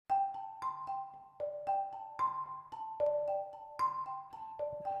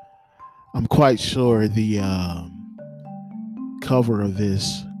I'm quite sure the cover of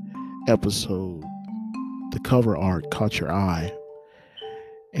this episode, the cover art caught your eye.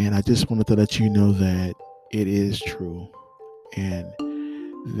 And I just wanted to let you know that it is true. And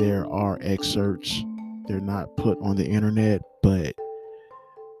there are excerpts, they're not put on the internet, but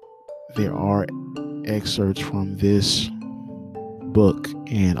there are excerpts from this book.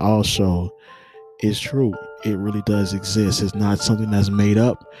 And also, it's true. It really does exist. It's not something that's made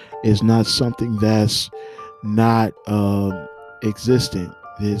up, it's not something that's not existent.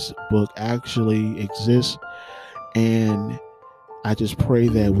 This book actually exists, and I just pray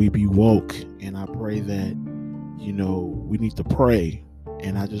that we be woke, and I pray that we need to pray,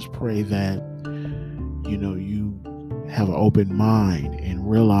 and I just pray that you have an open mind and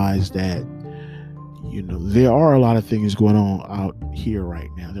realize that there are a lot of things going on out here right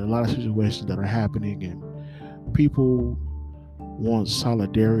now. There are a lot of situations that are happening, and people want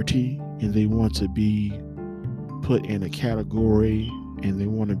solidarity, and they want to be put in a category, and they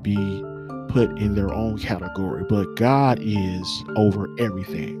want to be put in their own category. But God is over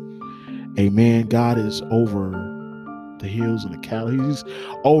everything. Amen. God is over the hills and the cattle. He's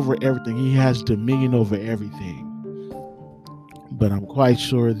over everything. He has dominion over everything. But I'm quite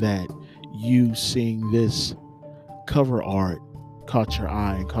sure that you seeing this cover art caught your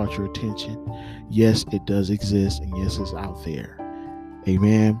eye and caught your attention. Yes, it does exist, and yes, it's out there.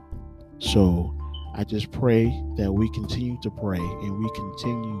 Amen. So I just pray that we continue to pray, and we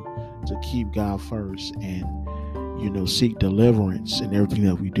continue to keep God first, and seek deliverance in everything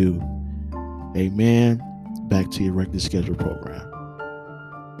that we do. Amen. Back to your regular scheduled program.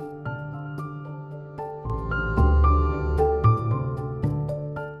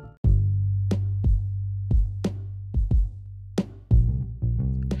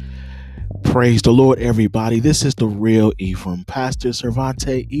 Praise the Lord, everybody. This is the Real Ephraim, Pastor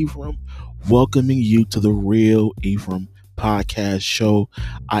Cervante Ephraim, welcoming you to the Real Ephraim podcast show.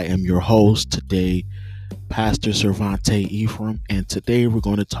 I am your host today, Pastor Cervante Ephraim, and today we're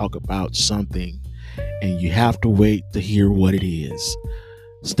going to talk about something, and you have to wait to hear what it is.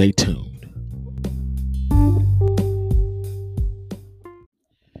 Stay tuned.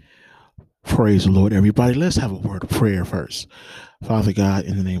 Praise the Lord, everybody. Let's have a word of prayer first. Father God,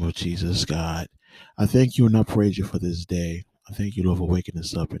 in the name of Jesus, God, I thank you and I praise you for this day. I thank you, Lord, for waking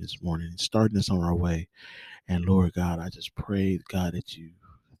us up in this morning and starting us on our way. And Lord God, I just pray, God, that you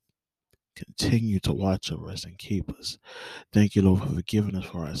continue to watch over us and keep us. Thank you, Lord, for forgiving us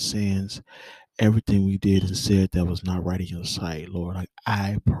for our sins, everything we did and said that was not right in your sight. Lord,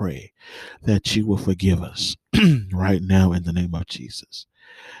 I pray that you will forgive us right now in the name of Jesus.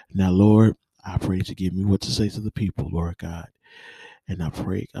 Now, Lord, I pray that you give me what to say to the people, Lord God. And I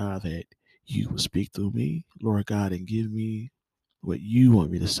pray, God, that you will speak through me, Lord God, and give me what you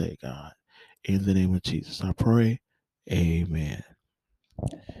want me to say, God. In the name of Jesus, I pray. Amen.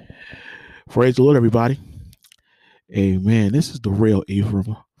 Praise the Lord, everybody. Amen. This is the Real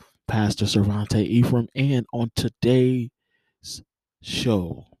Ephraim, Pastor Cervante Ephraim. And on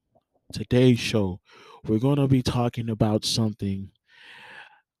show, today's show, we're going to be talking about something.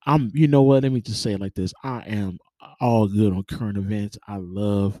 You know what? Let me just say it like this. I am all good on current events. I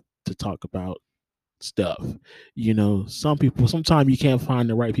love to talk about stuff. Sometimes you can't find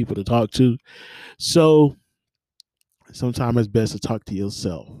the right people to talk to. So sometimes it's best to talk to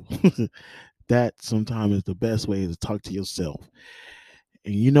yourself. That sometimes is the best way to talk to yourself.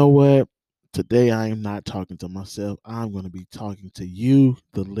 And you know what? Today I am not talking to myself. I'm going to be talking to you,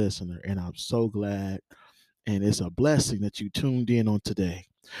 the listener. And I'm so glad. And it's a blessing that you tuned in on today.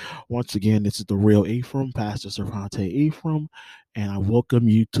 Once again, this is the Real Ephraim, Pastor Cervante Ephraim, and I welcome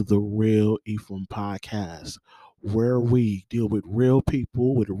you to the Real Ephraim podcast, where we deal with real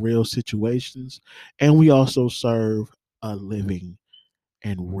people with real situations, and we also serve a living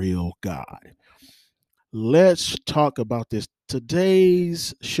and real God. Let's talk about this.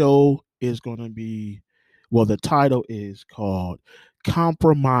 Today's show is going to be, well, the title is called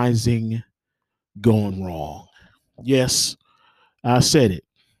Compromising Going Wrong. Yes, I said it.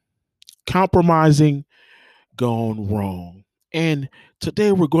 Compromising gone wrong. And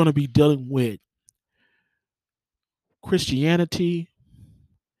today we're going to be dealing with Christianity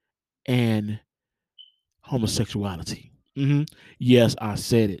and homosexuality. Yes, I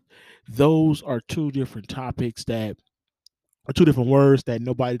said it. Those are two different topics that are two different words that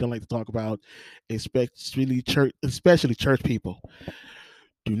nobody don't like to talk about, especially church people.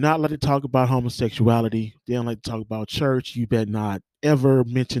 Do not like to talk about homosexuality. They don't like to talk about church. You better not ever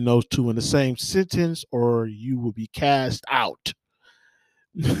mention those two in the same sentence, or you will be cast out.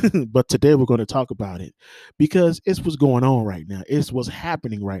 But today we're going to talk about it because it's what's going on right now. It's what's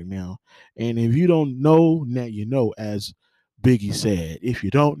happening right now. And if you don't know, now you know, as Biggie said. If you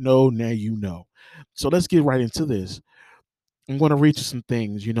don't know, now you know. So let's get right into this. I'm going to read you some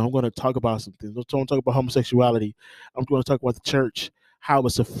things. I'm going to talk about some things. I'm going to talk about homosexuality. I'm going to talk about the church, how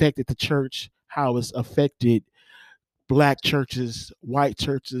it's affected the church, how it's affected black churches, white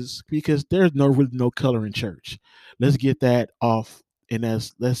churches, because there's really no color in church. Let's get that off. And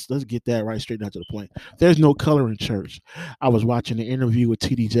let's get that right straight down to the point. There's no color in church. I was watching an interview with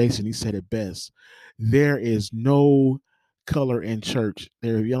TD Jason. He said it best. There is no color in church.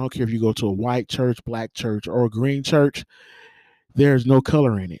 There, I don't care if you go to a white church, black church, or a green church. There's no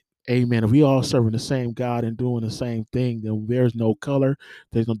color in it. Amen. If we all serving the same God and doing the same thing, then there's no color.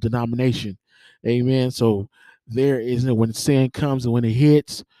 There's no denomination. Amen. So there isn't, when sin comes and when it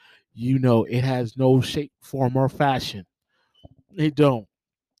hits, it has no shape, form, or fashion. It don't.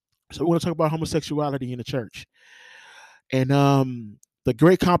 So we're going to talk about homosexuality in the church and the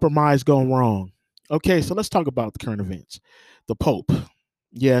great compromise going wrong. Okay, so let's talk about the current events. The Pope.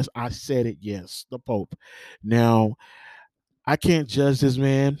 Yes, I said it. Yes, the Pope. Now, I can't judge this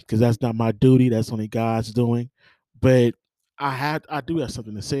man because that's not my duty. That's only God's doing. But I do have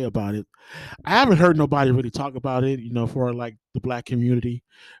something to say about it. I haven't heard nobody really talk about it, for like the black community,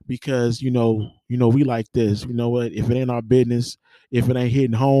 because we like this. You know what? If it ain't our business, if it ain't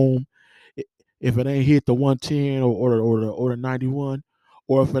hitting home, if it ain't hit the 110 or the 91,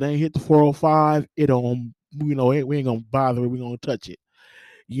 or if it ain't hit the 405, it don't. We ain't gonna bother it. We gonna touch it.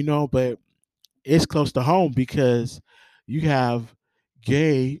 But it's close to home because you have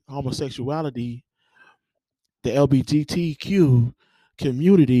gay homosexuality. The LGBTQ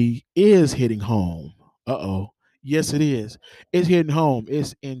community is hitting home. Uh-oh. Yes, it is. It's hitting home.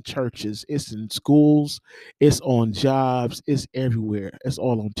 It's in churches, it's in schools, it's on jobs, it's everywhere. It's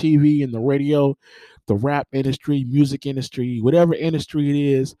all on TV and the radio, the rap industry, music industry, whatever industry it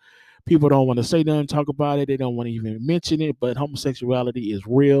is. People don't want to say nothing, talk about it. They don't want to even mention it, but homosexuality is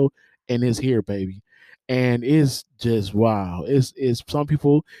real and is here, baby. And it's just wow. It's some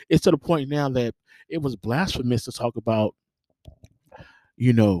people, it's to the point now that it was blasphemous to talk about,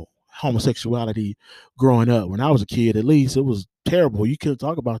 homosexuality growing up. When I was a kid, at least, it was terrible. You couldn't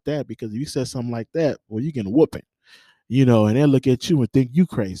talk about that because if you said something like that, well, you get a whooping, and they'll look at you and think you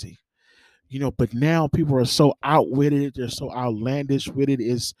crazy. But now people are so out with it. They're so outlandish with it.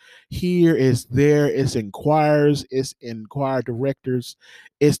 It's here, it's there, it's in choirs, it's in choir directors,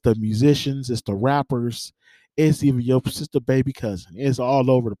 it's the musicians, it's the rappers, it's even your sister baby cousin. It's all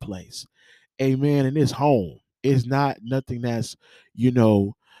over the place. Amen. And it's home. It's not nothing that's,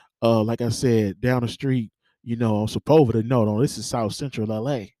 like I said, down the street, on Sepulveda. No, this is South Central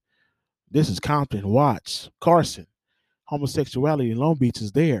LA. This is Compton, Watts, Carson. Homosexuality in Long Beach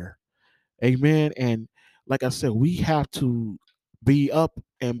is there. Amen. And like I said, we have to be up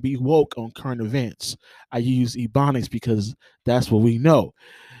and be woke on current events. I use Ebonics because that's what we know.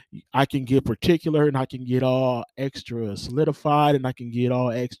 I can get particular and I can get all extra solidified and I can get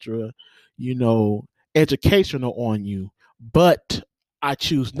all extra, you know, educational on you. But I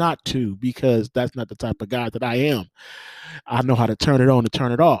choose not to because that's not the type of guy that I am. I know how to turn it on and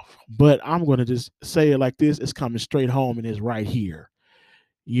turn it off. But I'm going to just say it like this: it's coming straight home and it's right here.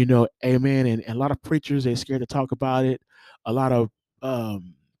 Amen. And a lot of preachers, they're scared to talk about it. A lot of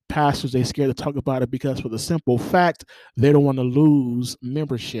pastors, they're scared to talk about it because for the simple fact, they don't want to lose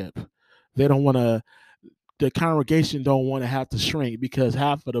membership. They don't want to, the congregation don't want to have to shrink because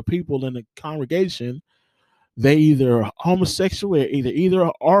half of the people in the congregation, they either homosexual, or either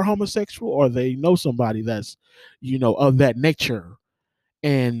are homosexual or they know somebody that's, of that nature.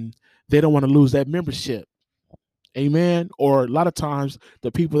 And they don't want to lose that membership. Amen. Or a lot of times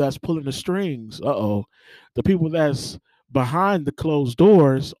the people that's pulling the strings, the people that's behind the closed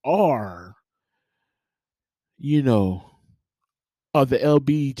doors are, you know, of the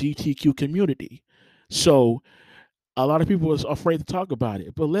LGBTQ community. So a lot of people is afraid to talk about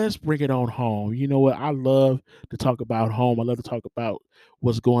it. But let's bring it on home. You know what? I love to talk about home. I love to talk about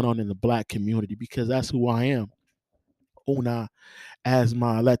what's going on in the black community because that's who I am. Una, as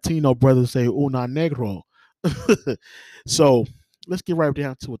my Latino brothers say, una negro. So let's get right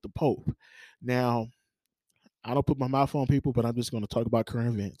down to it. The Pope. Now, I don't put my mouth on people, but I'm just going to talk about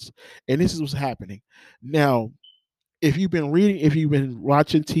current events. And this is what's happening. Now, if you've been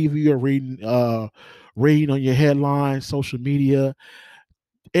watching TV or reading on your headlines, social media,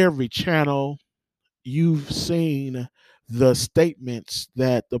 every channel, you've seen the statements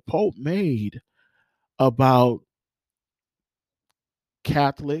that the Pope made about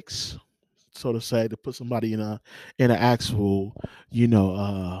Catholics, so to say, to put somebody in an actual, you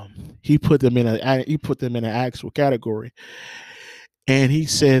know, he put them in an actual category, and he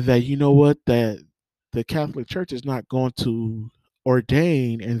said that, you know what, that the Catholic Church is not going to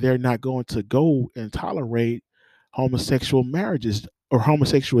ordain, and they're not going to go and tolerate homosexual marriages or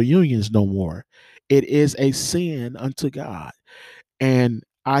homosexual unions no more. It is a sin unto God. And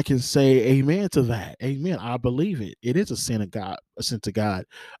I can say amen to that. Amen. I believe it. It is a sin of God, a sin to God.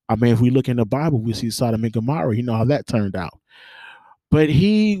 I mean, if we look in the Bible, we see Sodom and Gomorrah. You know how that turned out. But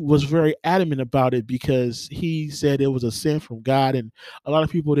he was very adamant about it because he said it was a sin from God. And a lot of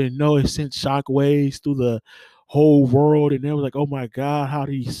people didn't know it sent shockwaves through the whole world. And they were like, oh my God, how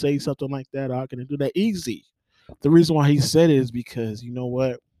did he say something like that? How can he do that? Easy. The reason why he said it is because, you know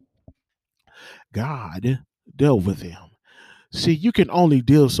what? God dealt with him. See, you can only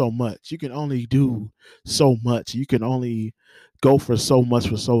deal so much. You can only do so much. You can only go for so much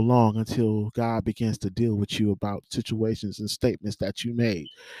for so long until God begins to deal with you about situations and statements that you made.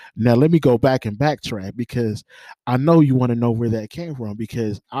 Now, let me go back and backtrack because I know you want to know where that came from.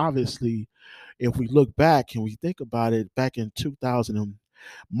 Because obviously, if we look back and we think about it, back in 2000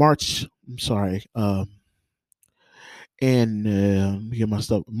 March, I'm sorry, and let me get my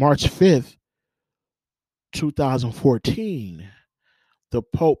stuff. March 5th, 2014. The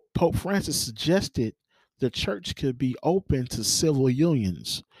Pope Francis suggested the church could be open to civil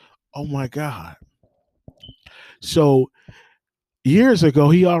unions. Oh my God. So years ago,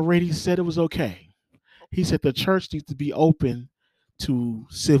 he already said it was okay. He said the church needs to be open to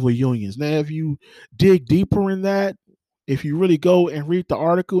civil unions. Now, if you dig deeper in that, if you really go and read the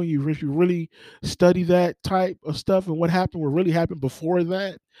article and if you really study that type of stuff and what really happened before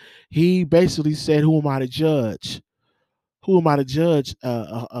that, he basically said, "Who am I to judge? Who am I to judge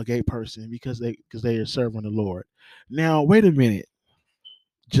a gay person because they are serving the Lord?" Now, wait a minute.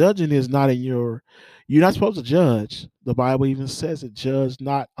 Judging is not in your. You're not supposed to judge. The Bible even says it: "Judge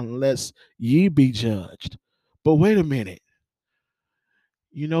not unless ye be judged." But wait a minute.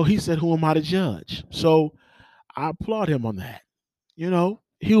 He said, "Who am I to judge?" So I applaud him on that.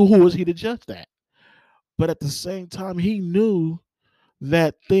 Who is he to judge that? But at the same time, he knew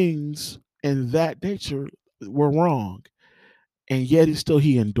that things in that nature were wrong, and yet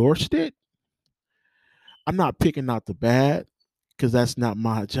he endorsed it. I'm not picking out the bad because that's not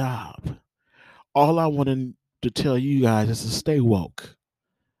my job. All I wanted to tell you guys is to stay woke.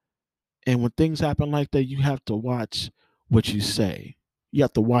 And when things happen like that, you have to watch what you say. You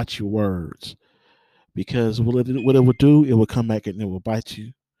have to watch your words because what it will do, it will come back and it will bite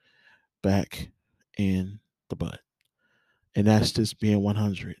you back in the butt. And that's just being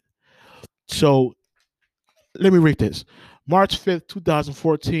 100. So let me read this. March 5th,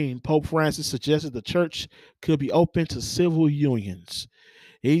 2014, Pope Francis suggested the church could be open to civil unions.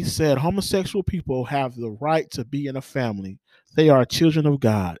 He said homosexual people have the right to be in a family. They are children of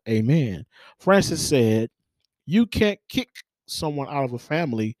God. Amen. Francis said, "You can't kick someone out of a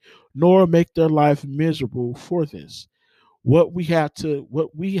family nor make their life miserable for this. What we have to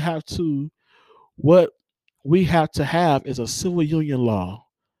what we have to what we have to have is a civil union law.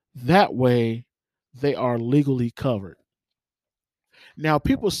 That way they are legally covered." Now,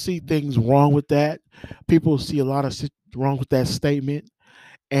 people see things wrong with that. People see a lot of wrong with that statement,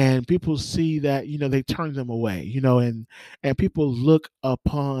 and people see that they turn them away, and people look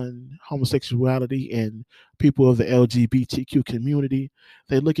upon homosexuality and people of the LGBTQ community.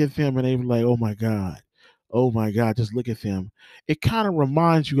 They look at them and they're like, oh my God, just look at them. It kind of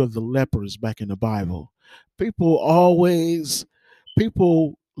reminds you of the lepers back in the Bible. People always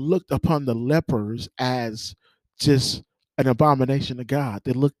people looked upon the lepers as just an abomination to God.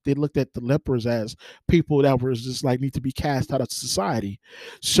 They looked at the lepers as people that were just like need to be cast out of society.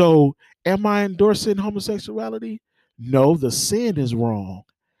 So, am I endorsing homosexuality? No, the sin is wrong.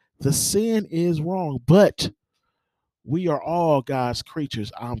 The sin is wrong, but we are all God's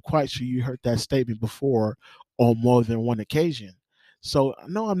creatures. I'm quite sure you heard that statement before on more than one occasion. So,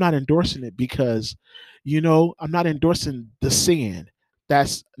 no, I'm not endorsing it because, I'm not endorsing the sin.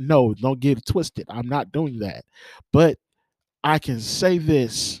 That's no, don't get it twisted. I'm not doing that. But I can say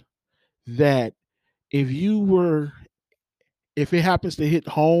this, that if you were if it happens to hit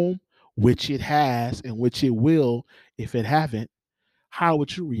home, which it has and which it will if it haven't, how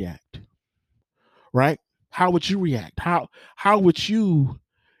would you react? Right? How would you react? How would you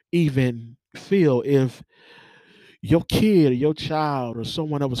even feel if your kid or your child or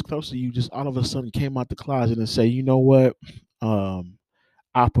someone that was close to you just all of a sudden came out the closet and say, you know what? Um,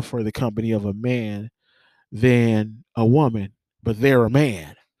 I prefer the company of a man than a woman, but they're a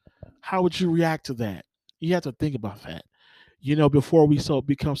man. How would you react to that? You have to think about that. Before we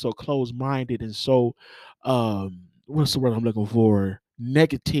become so close minded and so what's the word I'm looking for?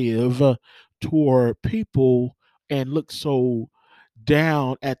 Negative toward people and look so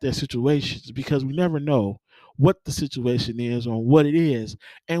down at their situations because we never know what the situation is or what it is.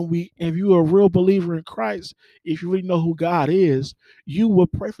 And if you're a real believer in Christ, if you really know who God is, you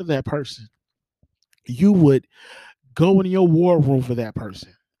would pray for that person. You would go in your war room for that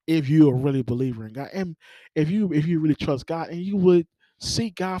person if you're a really believer in God. And if you really trust God, and you would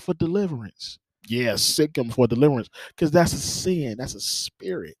seek God for deliverance. Yes, seek him for deliverance. Because that's a sin. That's a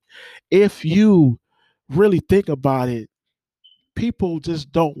spirit. If you really think about it, people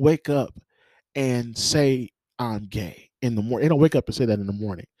just don't wake up and say I'm gay in the morning. They don't wake up and say that in the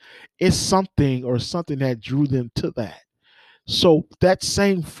morning. It's something that drew them to that. So that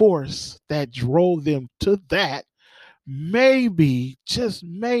same force that drove them to that, maybe, just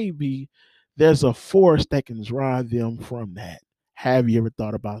maybe, there's a force that can drive them from that. Have you ever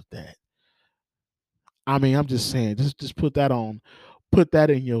thought about that? I mean, I'm just saying, just put that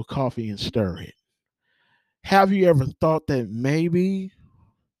in your coffee and stir it. Have you ever thought that maybe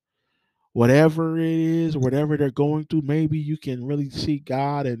whatever it is, whatever they're going through, maybe you can really see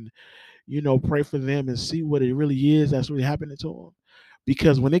God and pray for them and see what it really is that's really happening to them?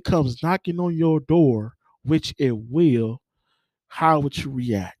 Because when it comes knocking on your door, which it will, how would you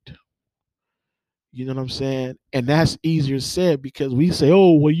react? You know what I'm saying? And that's easier said because we say,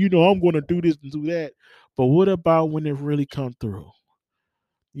 "Oh, well, I'm going to do this and do that." But what about when it really come through?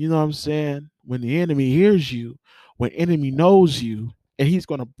 You know what I'm saying? When the enemy hears you, when enemy knows you, and he's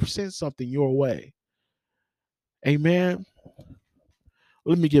going to send something your way. Amen.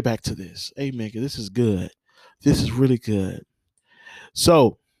 Let me get back to this. Amen. 'Cause this is good. This is really good.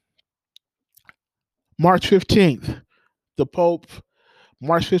 So, March 15th, the Pope,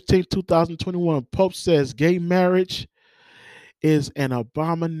 March 15th, 2021, Pope says gay marriage is an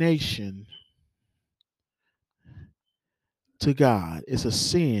abomination to God. It's a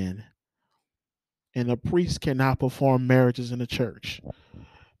sin, and a priest cannot perform marriages in the church.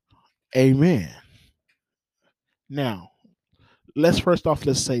 Amen. Now, let's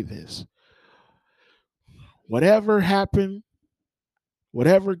say this. Whatever happened,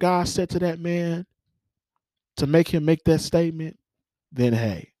 whatever God said to that man to make him make that statement, then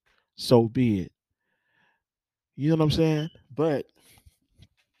hey, so be it. You know what I'm saying? But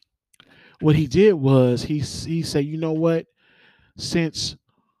what he did was he said, you know what? Since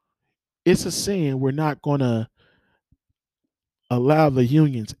it's a sin, we're not gonna allow the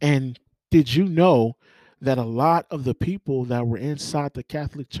unions. And did you know that a lot of the people that were inside the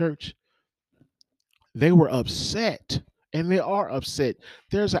Catholic Church, they were upset, and they are upset.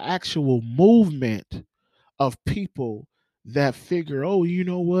 There's an actual movement of people that figure, oh, you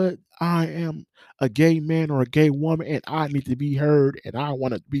know what? I am a gay man or a gay woman, and I need to be heard, and I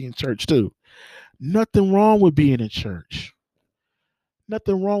want to be in church too. Nothing wrong with being in church.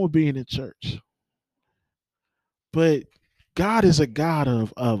 Nothing wrong with being in church. But God is a God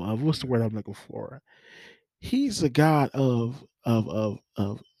of what's the word I'm looking for? He's a God of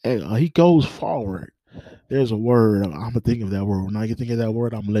he goes forward. There's a word. I'm gonna think of that word. When I can think of that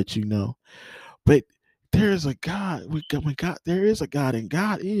word, I'm gonna let you know. But there's a God. There is a God, and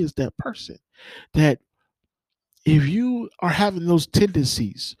God is that person that if you are having those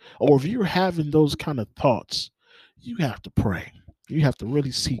tendencies or if you're having those kind of thoughts, you have to pray. You have to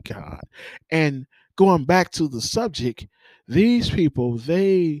really seek God. And going back to the subject, these people,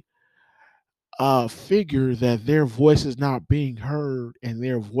 they figure that their voice is not being heard and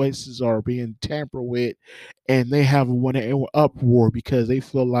their voices are being tampered with, and they have one uproar because they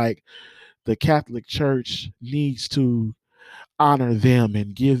feel like the Catholic Church needs to honor them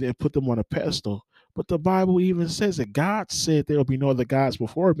and give and put them on a pedestal. But the Bible even says that God said there will be no other gods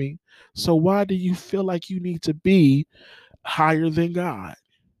before me. So why do you feel like you need to be higher than God?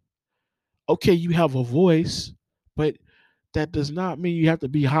 Okay, you have a voice, but that does not mean you have to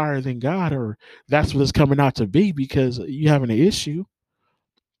be higher than God, or that's what it's coming out to be because you having an issue.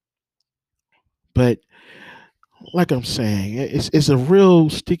 But like I'm saying, it's a real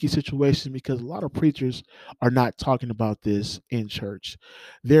sticky situation because a lot of preachers are not talking about this in church.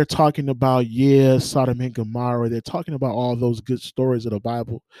 They're talking about, yeah, Sodom and Gomorrah. They're talking about all those good stories of the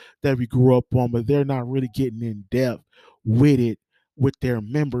Bible that we grew up on, but they're not really getting in depth with it with their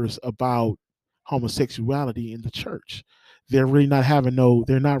members about homosexuality in the church. They're really not having no,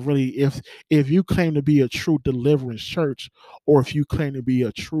 they're not really, if you claim to be a true deliverance church, or if you claim to be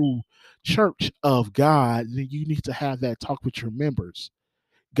a true church of God, then you need to have that talk with your members.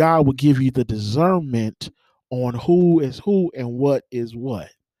 God will give you the discernment on who is who and what is what.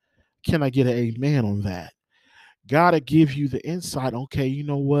 Can I get an amen on that? God will give you the insight. Okay, you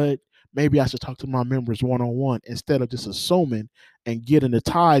know what? Maybe I should talk to my members one on one instead of just assuming and getting the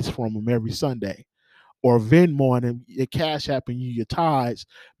tithes from them every Sunday or Venmo and your Cash App and you your tithes.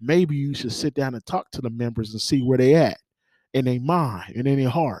 Maybe you should sit down and talk to the members and see where they at in their mind and in their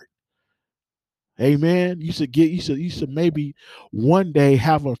heart. Amen. You should maybe one day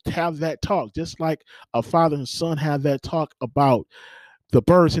have that talk, just like a father and son have that talk about the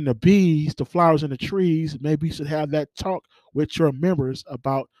birds and the bees, the flowers and the trees. Maybe you should have that talk with your members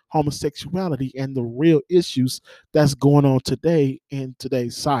about homosexuality and the real issues that's going on today in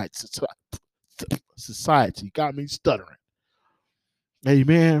today's society. Got me stuttering.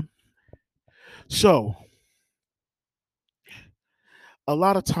 Amen. So a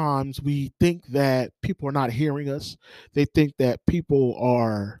lot of times we think that people are not hearing us. They think that people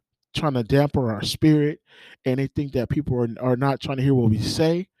are trying to dampen our spirit, and they think that people are not trying to hear what we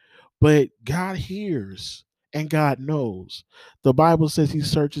say. But God hears and God knows. The Bible says He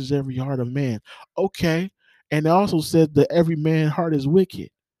searches every heart of man. Okay. And it also said that every man's heart is wicked.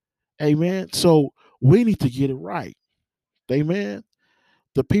 Amen. So we need to get it right. Amen.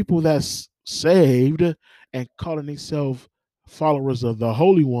 The people that's saved and calling themselves followers of the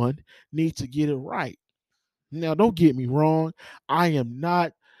Holy One need to get it right. Now, don't get me wrong. I am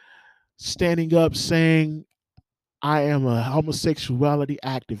not standing up saying I am a homosexuality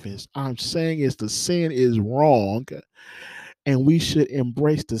activist. I'm saying is the sin is wrong and we should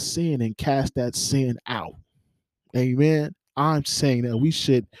embrace the sin and cast that sin out. Amen. I'm saying that we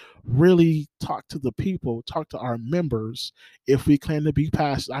should really talk to the people, talk to our members if we claim to be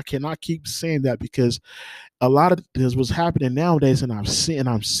pastors. I cannot keep saying that because a lot of this what's happening nowadays, and I'm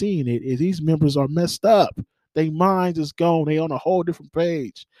seeing it, is these members are messed up. Their minds is gone. They on a whole different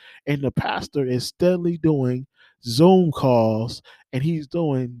page. And the pastor is steadily doing Zoom calls and he's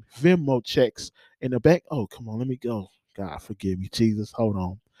doing Venmo checks in the back. Oh, come on, let me go. God forgive me, Jesus. Hold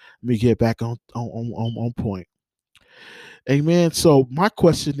on. Let me get back on point. Amen. So my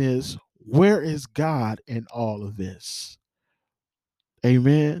question is, where is God in all of this?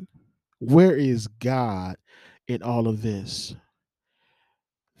 Amen. Where is God in all of this?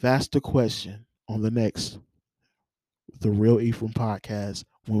 That's the question on the next The Real Ephraim podcast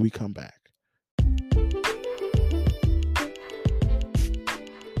when we come back.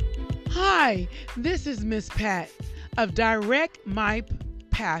 Hi, this is Miss Pat of Direct My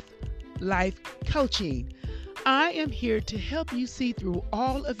Path Life Coaching. I am here to help you see through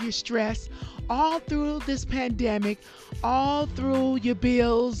all of your stress, all through this pandemic, all through your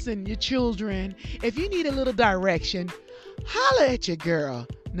bills and your children. If you need a little direction, holla at your girl.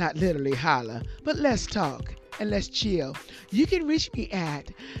 Not literally holla, but let's talk and let's chill. You can reach me at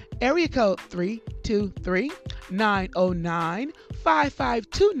area code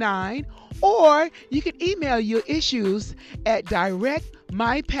 323-909-5529, or you can email your issues at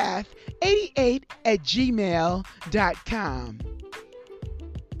directmypath88@gmail.com.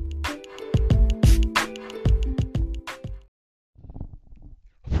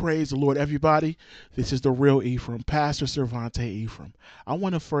 Praise the Lord, everybody. This is the real Ephraim, Pastor Cervante Ephraim. I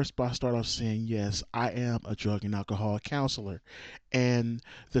want to first start off saying, yes, I am a drug and alcohol counselor. And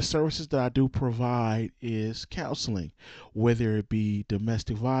the services that I do provide is counseling, whether it be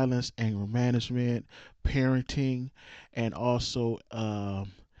domestic violence, anger management, parenting, and also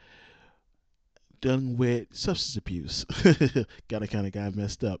dealing with substance abuse. Got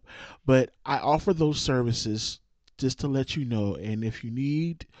messed up. But I offer those services just to let you know. And if you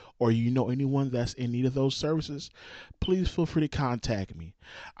need or you know anyone that's in need of those services, please feel free to contact me.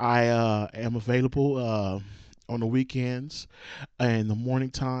 I am available on the weekends and the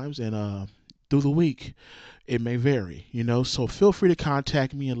morning times and through the week. It may vary, so feel free to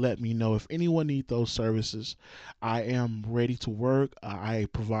contact me and let me know if anyone needs those services. I am ready to work. I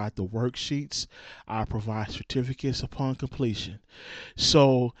provide the worksheets. I provide certificates upon completion.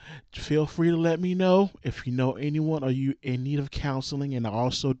 So feel free to let me know if you know anyone or you in need of counseling, and I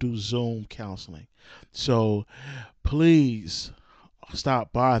also do Zoom counseling. So please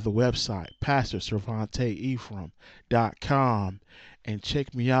stop by the website pastorcervanteephraim.com and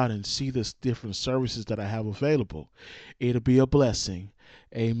check me out and see the different services that I have available. It'll be a blessing.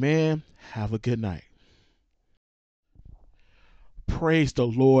 Amen. Have a good night. Praise the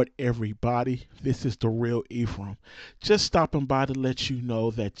Lord, everybody. This is the real Ephraim. Just stopping by to let you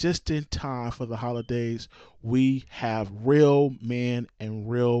know that just in time for the holidays, we have real men and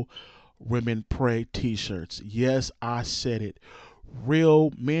real women pray t-shirts. Yes, I said it.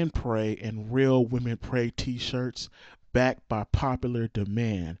 Real men pray and real women pray t-shirts backed by popular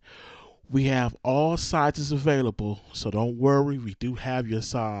demand. We have all sizes available, so don't worry, we do have your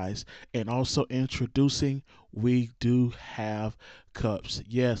size. And also introducing we do have cups.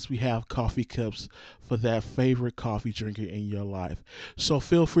 Yes, we have coffee cups for that favorite coffee drinker in your life. So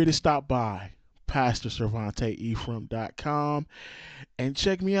feel free to stop by PastorCervanteEphraim.com and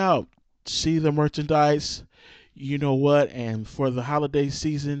check me out. See the merchandise. You know what? And for the holiday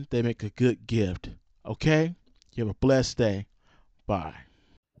season, they make a good gift. Okay? You have a blessed day. Bye.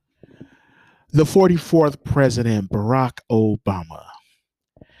 The 44th President, Barack Obama,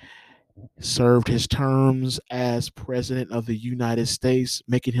 served his terms as President of the United States,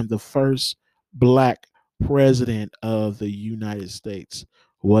 making him the first black President of the United States.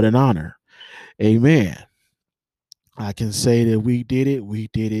 What an honor. Amen. I can say that we did it. We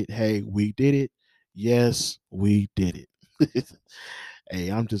did it. Hey, we did it. Yes, we did it. Hey,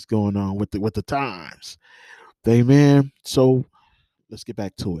 I'm just going on with the times. Amen. So let's get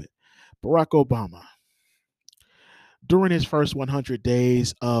back to it. Barack Obama, during his first 100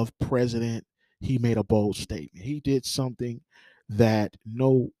 days of president, he made a bold statement. He did something that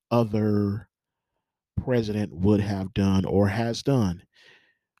no other president would have done or has done.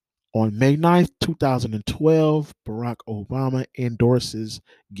 On May 9th, 2012, Barack Obama endorses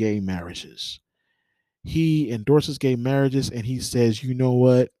gay marriages. He endorses gay marriages and he says, you know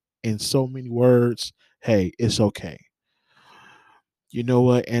what? In so many words, hey, it's okay. You know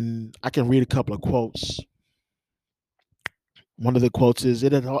what? And I can read a couple of quotes. One of the quotes is,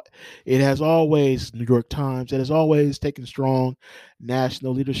 it has always, New York Times, it has always taken strong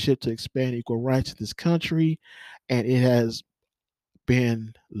national leadership to expand equal rights in this country. And it has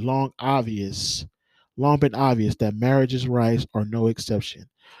been long been obvious that marriage's rights are no exception.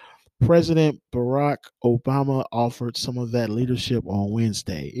 President Barack Obama offered some of that leadership on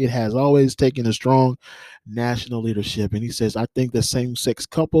Wednesday. It has always taken a strong national leadership. And he says, I think that same sex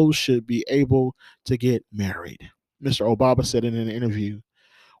couples should be able to get married. Mr. Obama said in an interview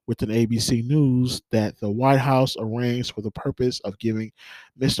with an ABC News that the White House arranged for the purpose of giving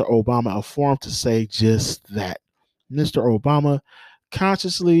Mr. Obama a forum to say just that. Mr. Obama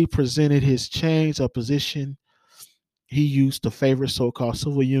consciously presented his change of position he used to favor so called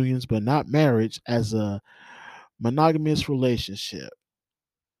civil unions, but not marriage, as a monogamous relationship.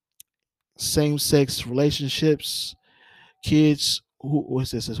 Same sex relationships, kids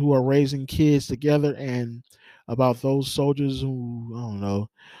who are raising kids together, and about those soldiers who, I don't know,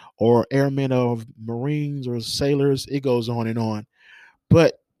 or airmen of Marines or sailors. It goes on and on.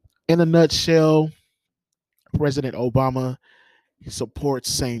 But in a nutshell, President Obama supports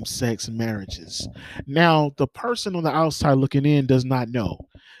same sex marriages. Now, the person on the outside looking in does not know.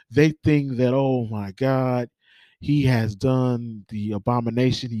 They think that, oh my God, he has done the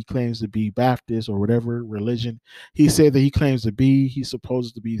abomination. He claims to be Baptist or whatever religion he said that he claims to be. He's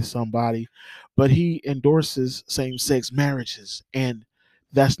supposed to be somebody, but he endorses same sex marriages. And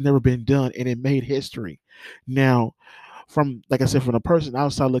that's never been done. And it made history. Now, from, like I said, from the person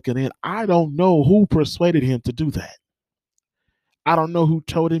outside looking in, I don't know who persuaded him to do that. I don't know who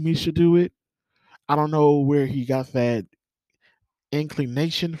told him he should do it. I don't know where he got that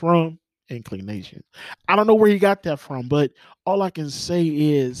inclination from. Inclination. I don't know where he got that from, but all I can say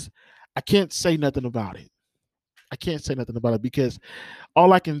is I can't say nothing about it. I can't say nothing about it because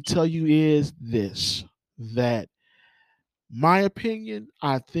all I can tell you is this, that my opinion,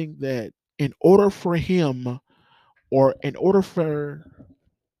 I think that in order for him, or in order for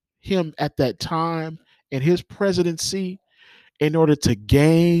him at that time in his presidency, in order to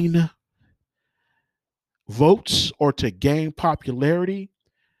gain votes or to gain popularity,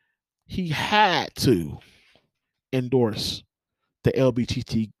 he had to endorse the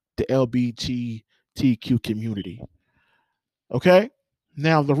LGBTQ community. Okay.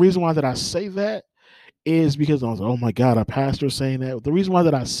 Now the reason why that I say that is because I was like, oh my God, a pastor saying that. The reason why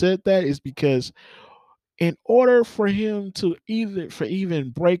that I said that is because in order for him to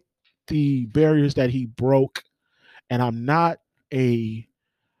even break the barriers that he broke, and I'm not a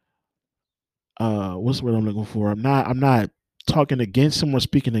what's the word I'm looking for? I'm not talking against him or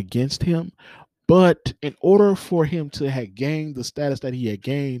speaking against him. But in order for him to have gained the status that he had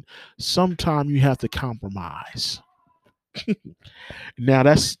gained, sometime you have to compromise. Now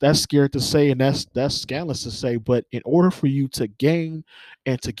that's scared to say, and that's scandalous to say. But in order for you to gain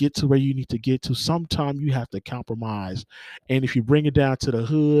and to get to where you need to get to, sometime you have to compromise. And if you bring it down to the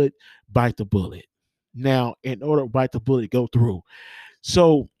hood, bite the bullet. Now, in order to bite the bullet, go through.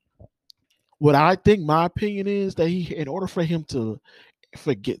 So what I think my opinion is that in order for him to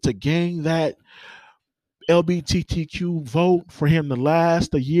forget to gain that LGBTQ vote, for him to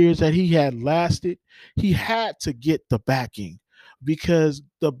last the years that he had lasted, he had to get the backing because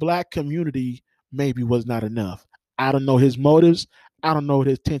the black community maybe was not enough. I don't know his motives. I don't know what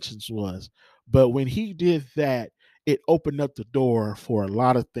his intentions was. But when he did that, it opened up the door for a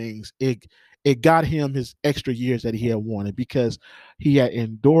lot of things. It got him his extra years that he had wanted because he had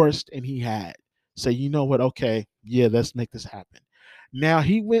endorsed and he had say, you know what, okay, yeah, let's make this happen. Now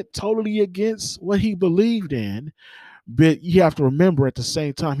he went totally against what he believed in, but you have to remember at the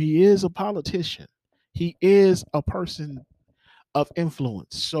same time, he is a politician. He is a person of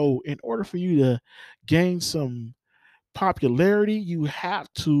influence. So in order for you to gain some popularity, you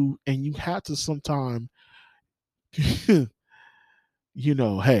have to sometime hey,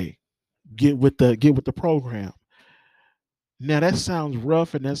 get with the program. Now that sounds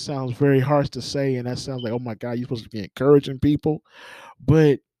rough and that sounds very harsh to say, and that sounds like, oh my God, you're supposed to be encouraging people.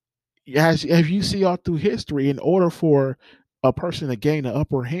 But as you see all through history, in order for a person to gain the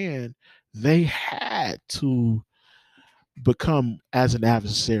upper hand, they had to become as an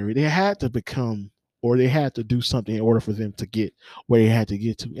adversary. They had to become or they had to do something in order for them to get where they had to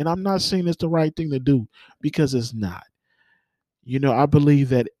get to. And I'm not saying it's the right thing to do because it's not. I believe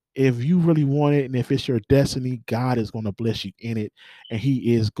that if you really want it and if it's your destiny, God is going to bless you in it and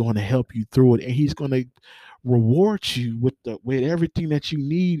he is going to help you through it and he's going to reward you with everything that you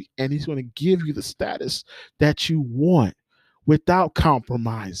need and he's going to give you the status that you want without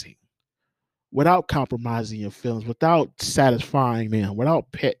compromising. Without compromising your feelings, without satisfying them,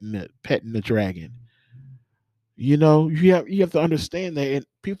 without petting the dragon. You have to understand that, and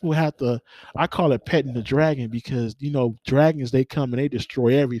people have to. I call it petting the dragon because dragons they come and they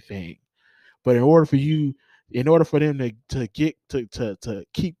destroy everything. But in order for them to get to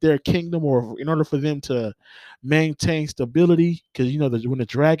keep their kingdom, or in order for them to maintain stability, because that when the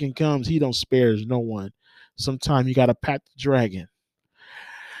dragon comes, he don't spares no one. Sometimes you got to pat the dragon.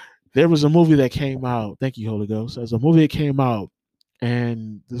 There was a movie that came out. Thank you, Holy Ghost. There's a movie that came out,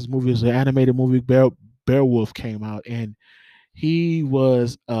 and this movie is an animated movie. Beowulf came out, and he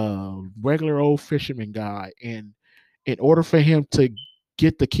was a regular old fisherman guy. And in order for him to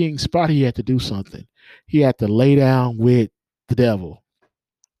get the king's spot, he had to do something. He had to lay down with the devil.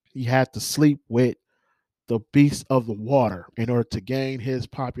 He had to sleep with the beasts of the water in order to gain his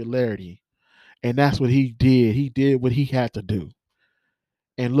popularity. And that's what he did. He did what he had to do.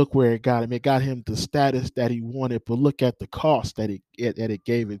 And look where it got him. It got him the status that he wanted, but look at the cost that he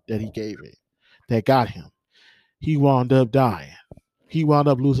gave it, that got him. He wound up dying. He wound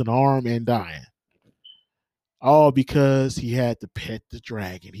up losing an arm and dying. All because he had to pet the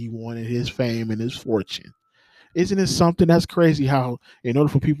dragon. He wanted his fame and his fortune. Isn't it something that's crazy how in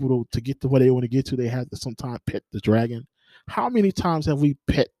order for people to get to where they want to get to, they have to sometimes pet the dragon? How many times have we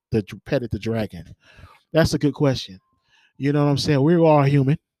petted the dragon? That's a good question. You know what I'm saying? We're all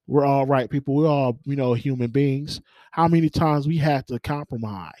human. We're all right people. We're all, human beings. How many times we had to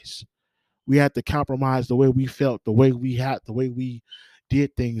compromise? We had to compromise the way we felt, the way we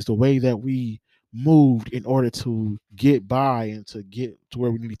did things, the way that we moved in order to get by and to get to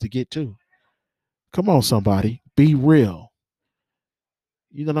where we needed to get to. Come on, somebody. Be real.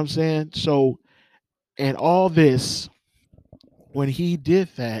 You know what I'm saying? So, and all this, when he did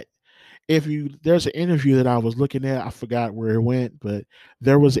that, if you there's an interview that I was looking at, I forgot where it went, but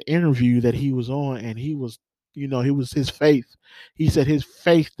there was an interview that he was on and he was he was his faith. He said his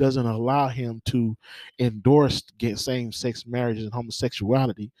faith doesn't allow him to endorse same sex marriages and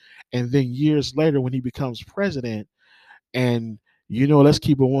homosexuality. And then years later when he becomes president and let's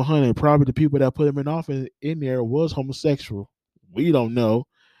keep it 100, probably the people that put him in office in there was homosexual. We don't know,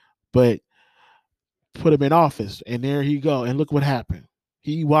 but put him in office and there he go. And look what happened.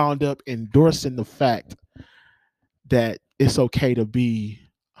 He wound up endorsing the fact that it's okay to be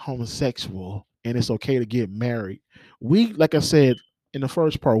homosexual and it's okay to get married. Like I said in the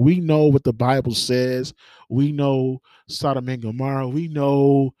first part, we know what the Bible says. We know Sodom and Gomorrah. We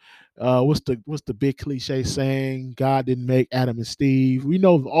know what's the big cliche saying? God didn't make Adam and Steve. We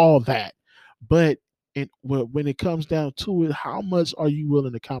know all that, but when it comes down to it, how much are you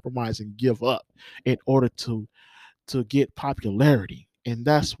willing to compromise and give up in order to get popularity? And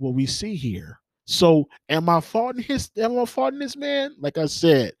that's what we see here. So am I faulting this man? Like I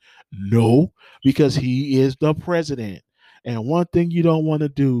said, no, because he is the president. And one thing you don't want to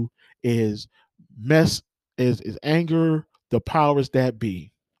do is mess is anger the powers that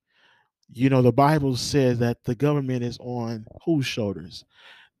be. The Bible says that the government is on whose shoulders?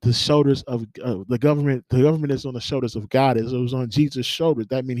 The shoulders of the government. The government is on the shoulders of God. It was on Jesus' shoulders.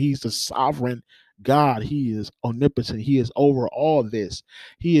 That means he's the sovereign God. He is omnipotent. He is over all this.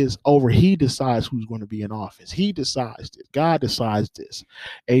 He decides who's going to be in office. He decides this. God decides this.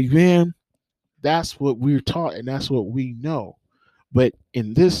 Amen. That's what we're taught and that's what we know. But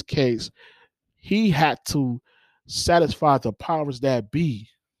in this case, he had to satisfy the powers that be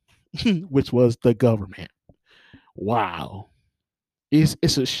which was the government. Wow.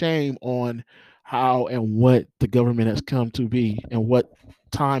 It's a shame on how and what the government has come to be and what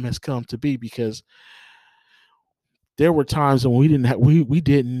time has come to be, because there were times when we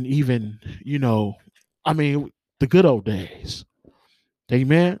didn't even, you know, I mean, the good old days.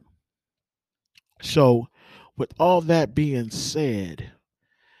 Amen. So with all that being said,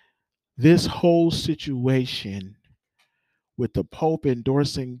 this whole situation with the Pope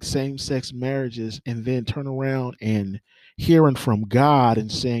endorsing same sex marriages and then turn around and hearing from God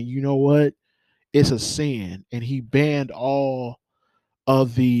and saying, you know what, it's a sin. And he banned all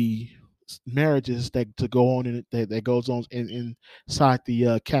of the marriages that to go on in that goes on inside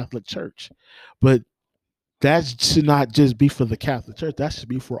the Catholic Church. But that should not just be for the Catholic Church. That should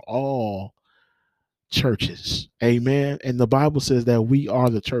be for all churches. Amen. And the Bible says that we are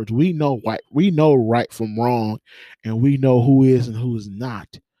the church. We know right from wrong, and we know who is and who is not.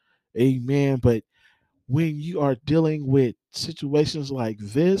 Amen. But when you are dealing with situations like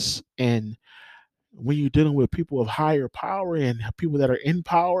this, and when you're dealing with people of higher power and people that are in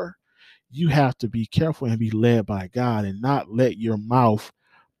power, you have to be careful and be led by God and not let your mouth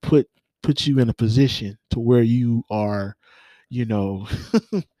put put you in a position to where you are, you know,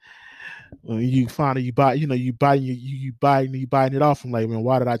 when you finally you buy, you know, you buying it off. I'm like, man,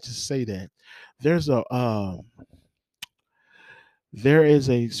 why did I just say that? There's a there is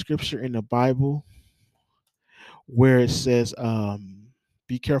a scripture in the Bible where it says,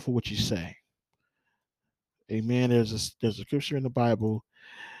 be careful what you say. Amen. There's a scripture in the Bible,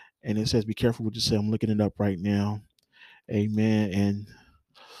 and it says, be careful what you say. I'm looking it up right now. Amen.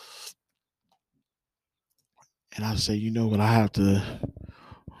 And I say, you know what, I have to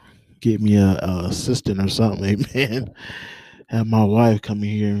get me a assistant or something. Amen. Have my wife come in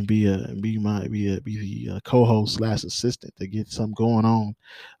here and be the co-host slash assistant to get something going on.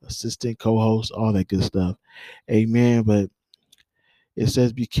 Assistant, co-host, all that good stuff. Amen. But it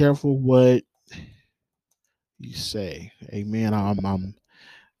says, be careful what you say. Amen. I'm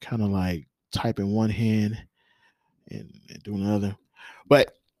kind of like typing one hand and doing the other.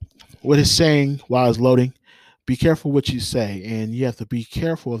 But what it's saying while it's loading, be careful what you say. And you have to be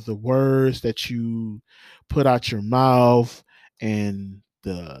careful of the words that you put out your mouth and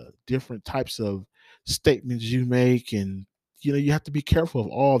the different types of statements you make. And, you know, you have to be careful of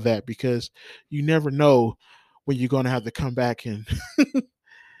all that, because you never know when you're going to have to come back and,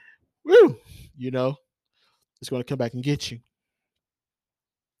 woo, you know, it's going to come back and get you.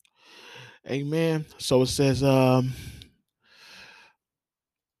 Amen. So it says,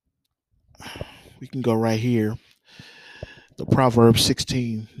 we can go right here. The Proverbs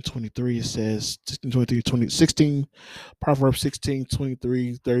 16:23, it says 16, Proverbs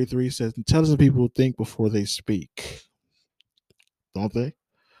 16:23-33 says, intelligent people think before they speak, don't they?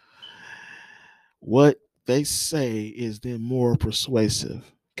 What they say is then more persuasive.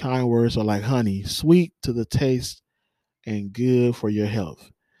 Kind words are like honey, sweet to the taste and good for your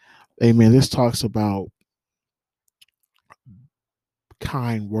health. Amen. This talks about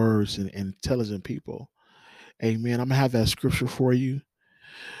kind words and intelligent people. Amen. I'm gonna have that scripture for you.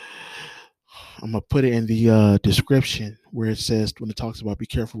 I'm gonna put it in the description where it says, when it talks about be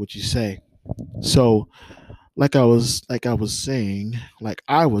careful what you say. So, like I was saying,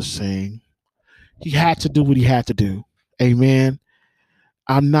 he had to do what he had to do. Amen.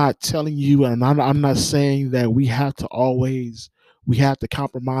 I'm not telling you, and I'm not saying that we have to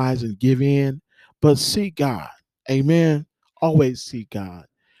compromise and give in, but seek God. Amen. Always seek God.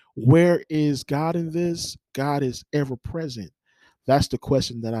 Where is God in this? God is ever present. That's the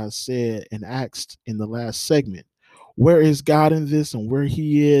question that I said and asked in the last segment. Where is God in this, and where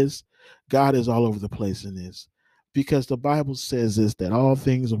he is? God is all over the place in this. Because the Bible says this, that all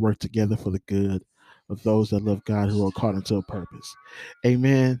things will work together for the good of those that love God, who are called into a purpose.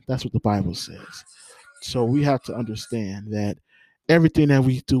 Amen. That's what the Bible says. So we have to understand that everything that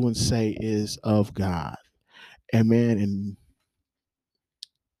we do and say is of God. Amen. And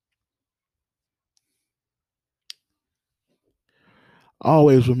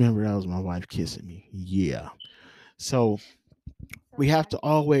always remember that was my wife kissing me. Yeah. So we have to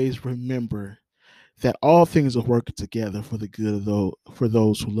always remember that all things are working together for the good of those for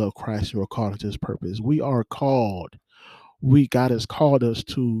those who love Christ and are called to his purpose. We are called. God has called us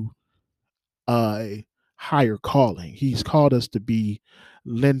to a higher calling. He's called us to be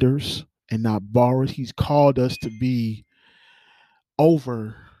lenders and not borrowers. He's called us to be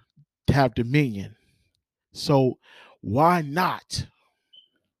over, to have dominion. So why not?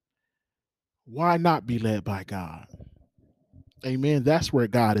 Why not be led by God? Amen. That's where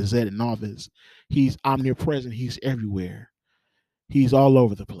God is at in all this. He's omnipresent. He's everywhere. He's all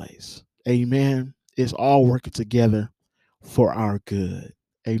over the place. Amen. It's all working together for our good.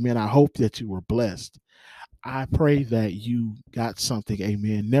 Amen. I hope that you were blessed. I pray that you got something.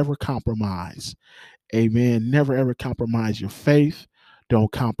 Amen. Never compromise. Amen. Never ever compromise your faith.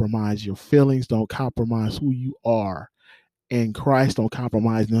 Don't compromise your feelings. Don't compromise who you are in Christ. Don't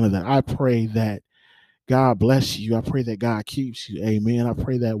compromise none of that. I pray that God bless you. I pray that God keeps you. Amen. I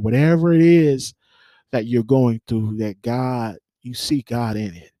pray that whatever it is that you're going through, that God, you see God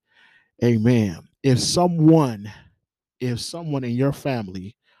in it. Amen. If someone in your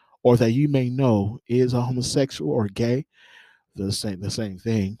family or that you may know is a homosexual or gay, the same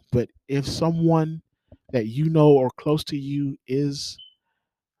thing. But if someone that you know or close to you is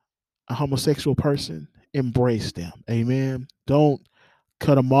a homosexual person, embrace them. Amen. Don't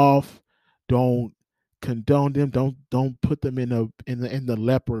cut them off. Don't condone them. Don't put them in the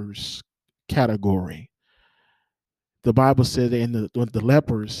lepers category. The Bible said that the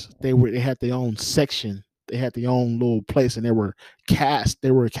lepers, they had their own section. They had their own little place, and they were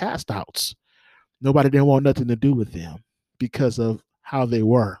cast outs. Nobody didn't want nothing to do with them because of how they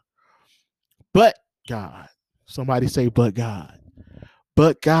were. But God, somebody say, but God.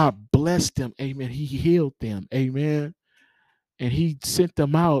 But God blessed them. Amen. He healed them. Amen. And he sent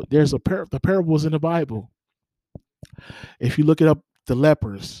them out. There's the parables in the Bible. If you look it up, the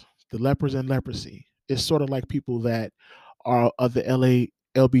lepers and leprosy, it's sort of like people that are of the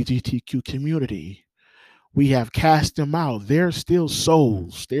LGBTQ community. We have cast them out. They're still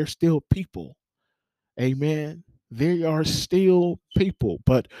souls. They're still people. Amen. They are still people,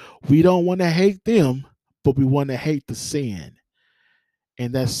 but we don't want to hate them, but we want to hate the sin.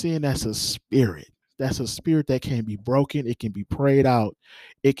 And that sin, that's a spirit. That's a spirit that can be broken. It can be prayed out.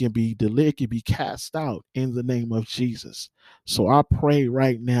 It can be delivered. It can be cast out in the name of Jesus. So I pray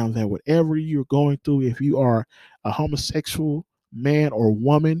right now that whatever you're going through, if you are a homosexual man or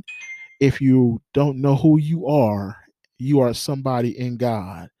woman, if you don't know who you are somebody in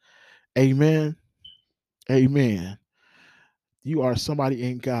God. Amen. Amen. You are somebody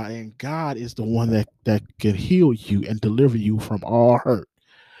in God, and God is the one that can heal you and deliver you from all hurt.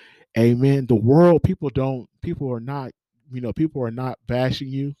 Amen. The world, people are not bashing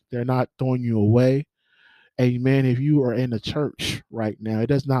you. They're not throwing you away. Amen. If you are in a church right now, it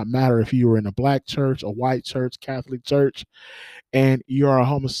does not matter if you are in a black church, a white church, Catholic church, and you're a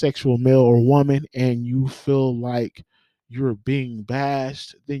homosexual male or woman and you feel like you're being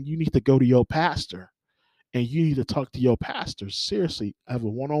bashed, then you need to go to your pastor and you need to talk to your pastor. Seriously, have a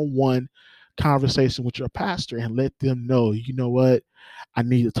one-on-one conversation with your pastor and let them know, you know what, I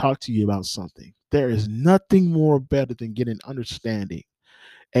need to talk to you about something. There is nothing more better than getting understanding.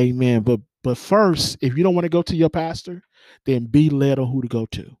 Amen. But first, if you don't want to go to your pastor, then be led on who to go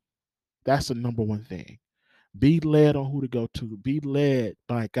to. That's the number one thing. Be led on who to go to. Be led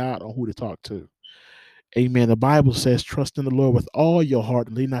by God on who to talk to. Amen. The Bible says, trust in the Lord with all your heart,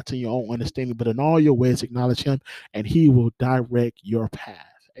 and lean not to your own understanding, but in all your ways acknowledge him, and he will direct your path.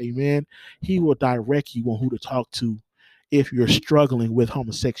 Amen. He will direct you on who to talk to if you're struggling with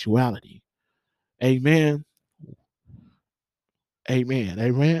homosexuality. Amen. Amen.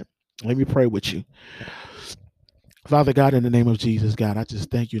 Amen. Let me pray with you. Father God, in the name of Jesus, God, I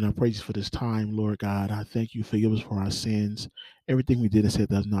just thank you and I praise you for this time, Lord God. I thank you, forgive us for our sins. Everything we did and said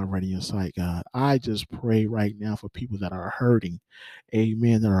that's not right in your sight, God. I just pray right now for people that are hurting,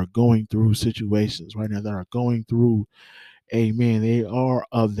 amen, that are going through situations right now, that are going through, amen, they are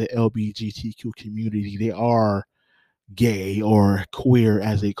of the LGBTQ community. They are gay or queer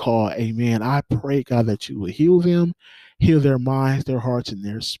as they call it. Amen. I pray, God, that you will heal them, heal their minds, their hearts, and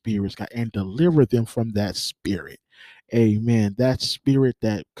their spirits, God, and deliver them from that spirit. Amen. That spirit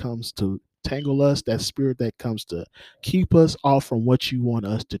that comes to tangle us, that spirit that comes to keep us off from what you want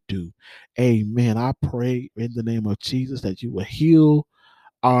us to do. Amen. I pray in the name of Jesus that you will heal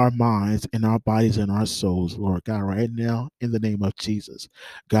our minds and our bodies and our souls, Lord God, right now in the name of Jesus.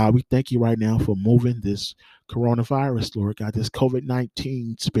 God, we thank you right now for moving this coronavirus, Lord God, this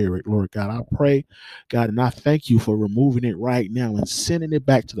COVID-19 spirit, Lord God. I pray, God, and I thank you for removing it right now and sending it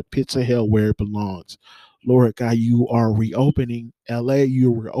back to the pits of hell where it belongs. Lord God, you are reopening LA,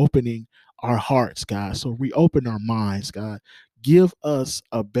 you're reopening our hearts, God. So reopen our minds, God. Give us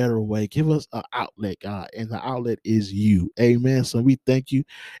a better way. Give us an outlet, God, and the outlet is you. Amen. So we thank you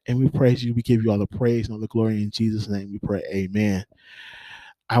and we praise you. We give you all the praise and all the glory in Jesus' name. We pray. Amen.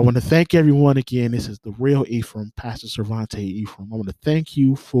 I want to thank everyone again. This is the real Ephraim, Pastor Cervante Ephraim. I want to thank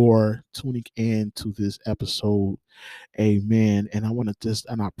you for tuning in to this episode. Amen. And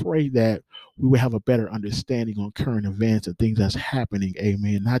I pray that we will have a better understanding on current events and things that's happening.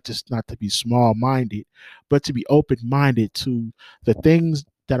 Amen. Not to be small minded, but to be open minded to the things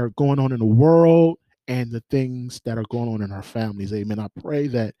that are going on in the world and the things that are going on in our families. Amen. I pray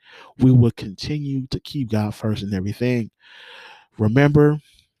that we will continue to keep God first in everything. Remember,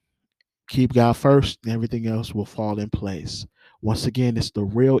 keep God first, and everything else will fall in place. Once again, it's the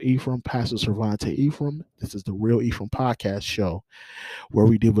real Ephraim, Pastor Cervante Ephraim. This is the Real Ephraim podcast show where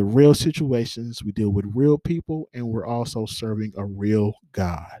we deal with real situations, we deal with real people, and we're also serving a real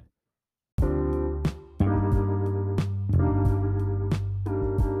God.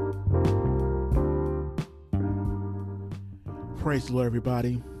 Praise the Lord,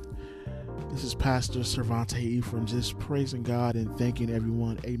 everybody. This is Pastor Cervante Ephraim, just praising God and thanking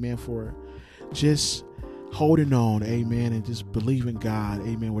everyone, amen, for just holding on, amen, and just believing God,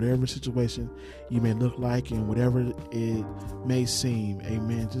 amen, whatever situation you may look like and whatever it may seem,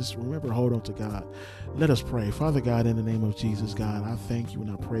 amen, just remember, hold on to God. Let us pray. Father God, in the name of Jesus, God, I thank you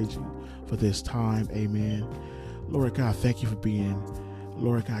and I praise you for this time, amen. Lord God, thank you for being,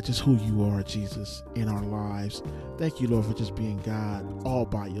 Lord God, just who you are, Jesus, in our lives. Thank you, Lord, for just being God all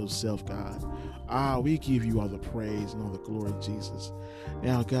by yourself, God. We give you all the praise and all the glory, Jesus.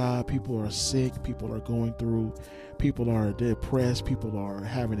 Now, God, people are sick, people are going through, people are depressed, people are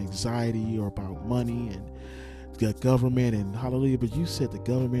having anxiety or about money and the government and hallelujah, but you said the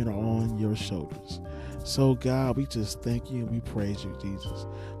government are on your shoulders. So God, we just thank you and we praise you, Jesus,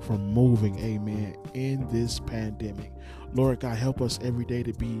 for moving, amen, in this pandemic. Lord God, help us every day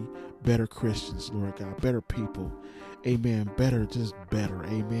to be better Christians, Lord God, better people, amen, just better,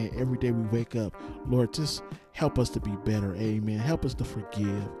 amen. Every day we wake up, Lord, just help us to be better, amen. Help us to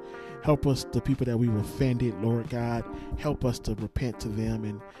forgive. Help us, the people that we've offended, Lord God, help us to repent to them.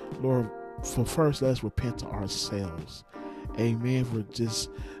 And Lord, for first, let's repent to ourselves. Amen. For just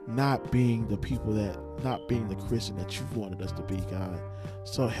not being the the Christian that you wanted us to be, God.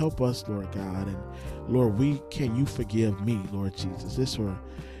 So help us, Lord God. And Lord, can you forgive me, Lord Jesus? This for,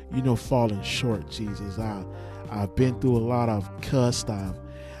 falling short, Jesus. I've been through a lot of cussed.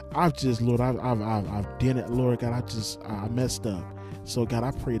 I've just, Lord, I've done it, Lord God. I messed up. So God,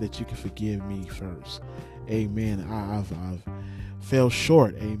 I pray that you can forgive me first. Amen. I've fell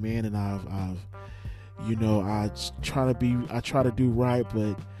short, amen, and I try to do right,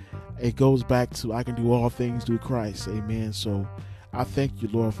 but it goes back to I can do all things through Christ, amen. So I thank you,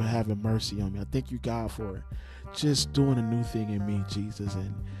 Lord, for having mercy on me. I thank you, God, for just doing a new thing in me, Jesus,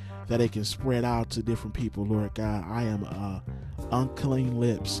 and that it can spread out to different people, Lord God. I am unclean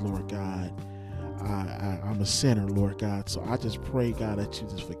lips, Lord God. I'm a sinner, Lord God. So I just pray, God, that you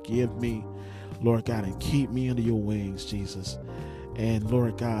just forgive me, Lord God, and keep me under your wings, Jesus. And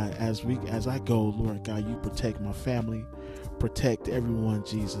Lord God, as I go, Lord God, you protect my family, protect everyone,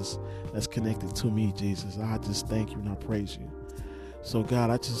 Jesus, that's connected to me, Jesus. I just thank you and I praise you. So God,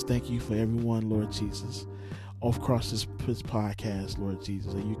 I just thank you for everyone, Lord Jesus, across this podcast, Lord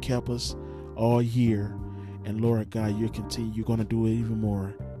Jesus. And you kept us all year. And Lord God, you're going to do it even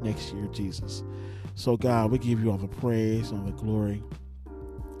more next year, Jesus. So God, we give you all the praise, all the glory.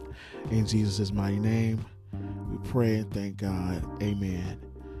 In Jesus' mighty name, we pray and thank God. Amen.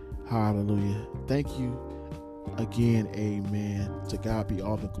 Hallelujah. Thank you again. Amen. To God be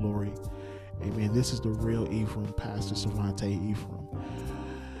all the glory. Amen. This is the real Ephraim, Pastor Cervante Ephraim,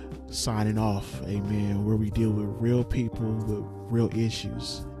 signing off. Amen. Where we deal with real people with real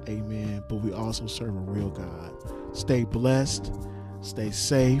issues. Amen. But we also serve a real God. Stay blessed. Stay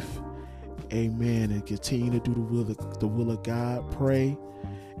safe. Amen. And continue to do the will of God. Pray.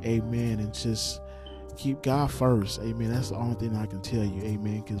 Amen. And just keep God first. Amen. That's the only thing I can tell you.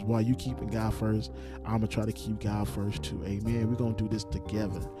 Amen. Because while you keeping God first, I'm going to try to keep God first too. Amen. We're going to do this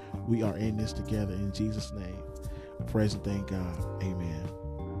together. We are in this together in Jesus' name. Praise and thank God.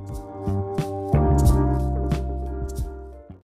 Amen.